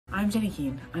I'm Jenny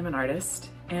Kiehn. I'm an artist,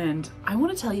 and I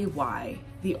want to tell you why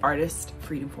the Artist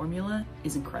Freedom Formula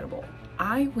is incredible.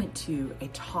 I went to a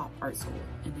top art school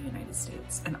in the United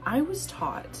States, and I was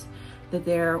taught that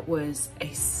there was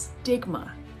a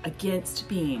stigma against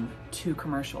being too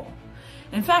commercial.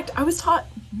 In fact, I was taught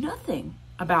nothing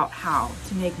about how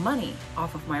to make money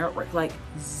off of my artwork, like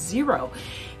zero.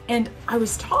 And I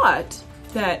was taught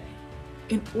that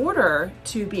in order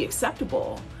to be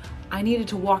acceptable, I needed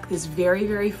to walk this very,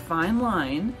 very fine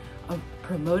line of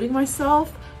promoting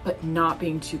myself, but not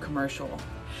being too commercial.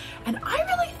 And I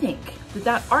really think that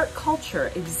that art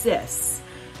culture exists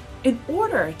in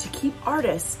order to keep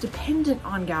artists dependent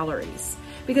on galleries.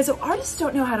 Because if artists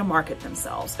don't know how to market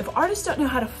themselves, if artists don't know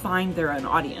how to find their own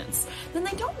audience, then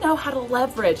they don't know how to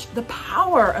leverage the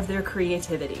power of their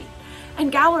creativity. And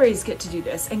galleries get to do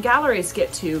this, and galleries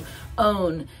get to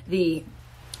own the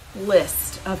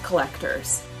list of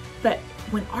collectors. But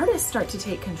when artists start to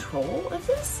take control of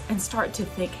this and start to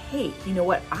think, hey, you know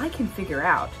what, I can figure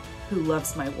out who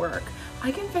loves my work.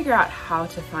 I can figure out how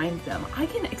to find them. I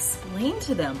can explain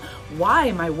to them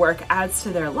why my work adds to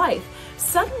their life.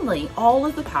 Suddenly, all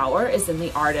of the power is in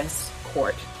the artist's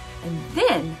court. And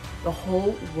then the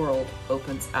whole world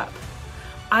opens up.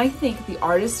 I think the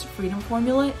Artist Freedom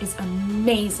Formula is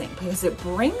amazing because it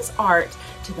brings art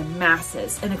to the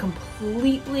masses in a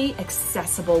completely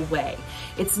accessible way.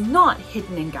 It's not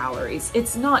hidden in galleries.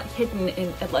 It's not hidden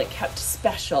in, like, kept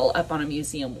special up on a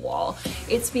museum wall.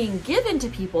 It's being given to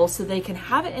people so they can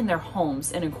have it in their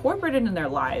homes and incorporate it in their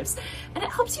lives. And it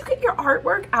helps you get your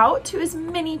artwork out to as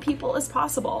many people as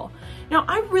possible. Now,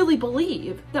 I really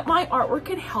believe that my artwork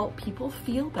can help people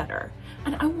feel better.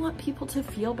 And I want people to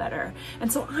feel better.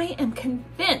 And so I am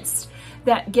convinced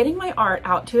that getting my art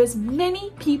out to as many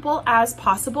people as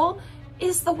possible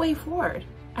is the way forward.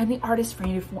 And the Artist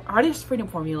Freedom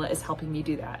Formula is helping me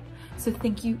do that. So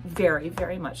thank you very,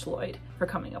 very much, Lloyd, for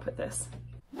coming up with this.